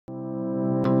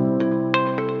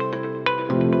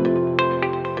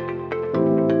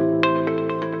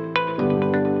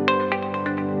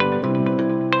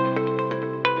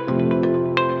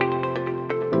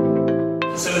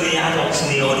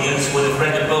audience would have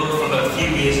read a book from a few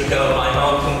years ago by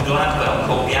Malcolm Gladwell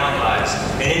called The Outliers.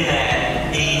 And in there,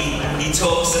 he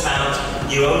talks about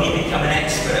you only become an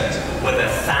expert with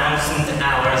 1,000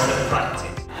 hours of practice.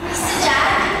 Mr.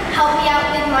 Jack helped me out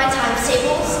with my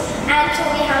timetables and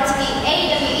taught me how to be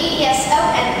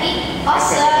AWESONE.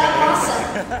 Awesome!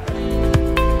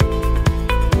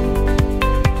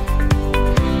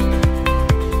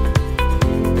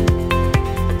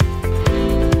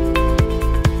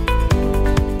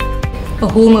 A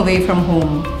home away from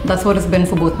home. That's what it's been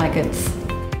for both my kids.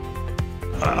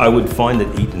 I would find that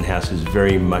EtonHouse is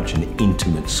very much an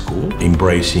intimate school,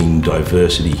 embracing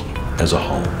diversity as a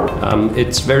whole.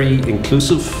 It's very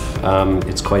inclusive,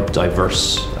 it's quite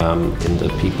diverse in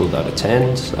the people that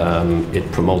attend.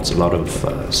 It promotes a lot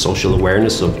of social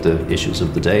awareness of the issues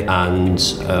of the day, and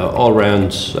all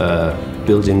around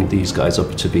building these guys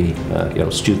up to be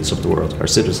students of the world, or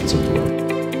citizens of the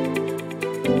world.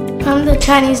 From the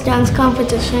Chinese dance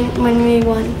competition when we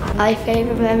won. My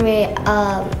favourite memory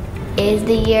is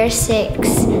the Year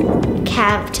 6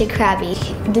 camp to Krabi.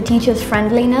 The teachers'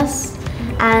 friendliness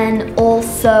and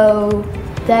also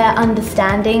their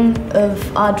understanding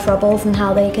of our troubles and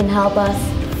how they can help us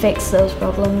fix those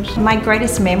problems. My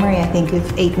greatest memory, I think, of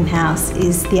EtonHouse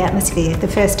is the atmosphere. The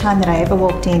first time that I ever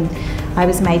walked in, I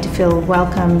was made to feel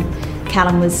welcome.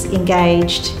 Callum was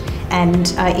engaged,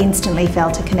 and I instantly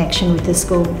felt a connection with the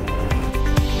school.